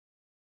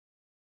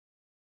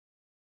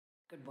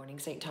Good morning,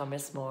 St.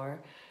 Thomas More.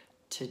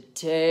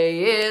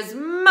 Today is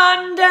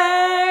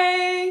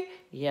Monday.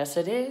 Yes,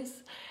 it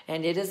is.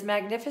 And it is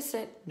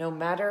magnificent. No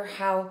matter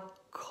how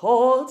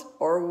cold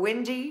or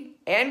windy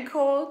and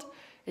cold,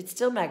 it's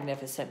still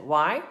magnificent.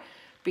 Why?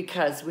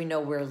 Because we know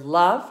we're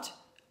loved.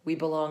 We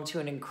belong to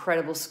an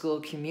incredible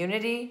school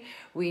community.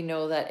 We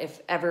know that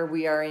if ever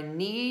we are in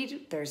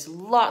need, there's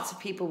lots of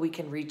people we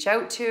can reach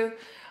out to.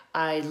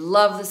 I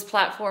love this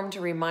platform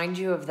to remind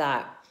you of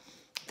that.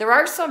 There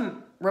are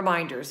some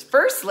reminders.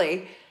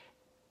 Firstly,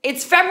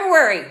 it's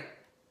February.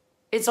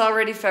 It's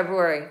already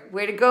February.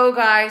 Way to go,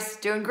 guys.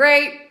 Doing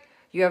great.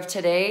 You have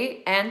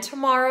today and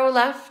tomorrow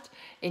left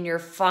in your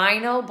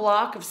final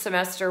block of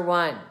semester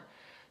 1.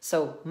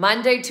 So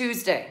Monday,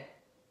 Tuesday,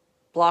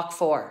 block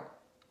 4.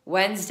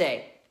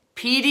 Wednesday,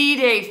 PD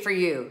day for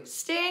you.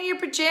 Stay in your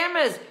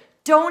pajamas.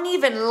 Don't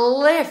even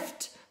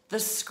lift the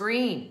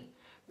screen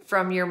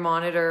from your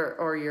monitor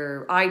or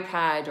your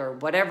iPad or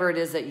whatever it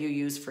is that you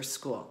use for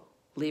school.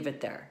 Leave it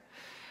there.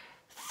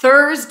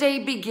 Thursday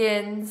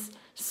begins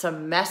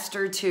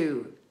semester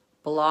 2,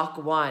 block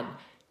 1.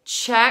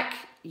 Check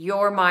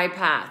your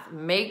MyPath.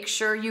 Make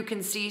sure you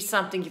can see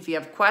something. If you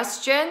have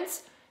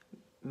questions,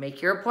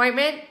 make your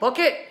appointment, book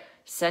it,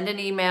 send an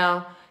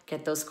email,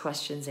 get those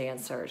questions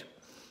answered.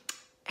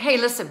 Hey,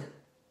 listen.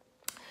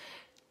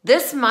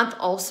 This month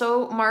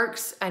also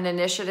marks an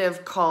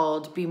initiative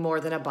called Be More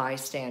Than a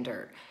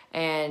Bystander,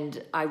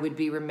 and I would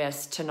be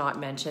remiss to not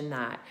mention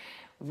that.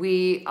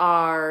 We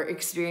are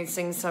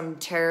experiencing some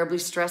terribly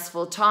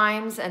stressful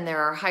times, and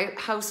there are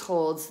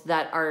households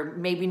that are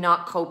maybe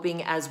not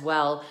coping as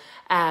well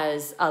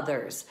as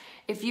others.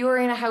 If you are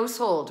in a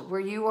household where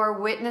you are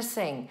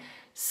witnessing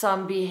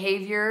some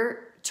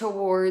behavior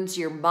towards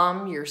your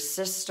mom, your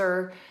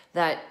sister,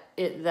 that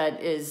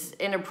is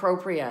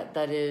inappropriate,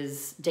 that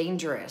is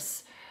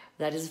dangerous,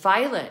 that is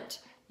violent,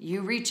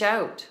 you reach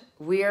out.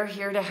 We are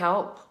here to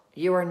help.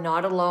 You are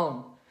not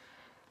alone.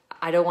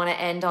 I don't want to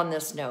end on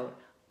this note.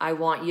 I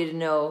want you to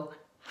know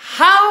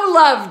how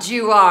loved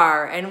you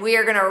are. And we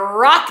are going to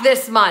rock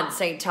this month,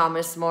 St.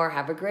 Thomas More.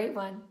 Have a great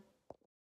one.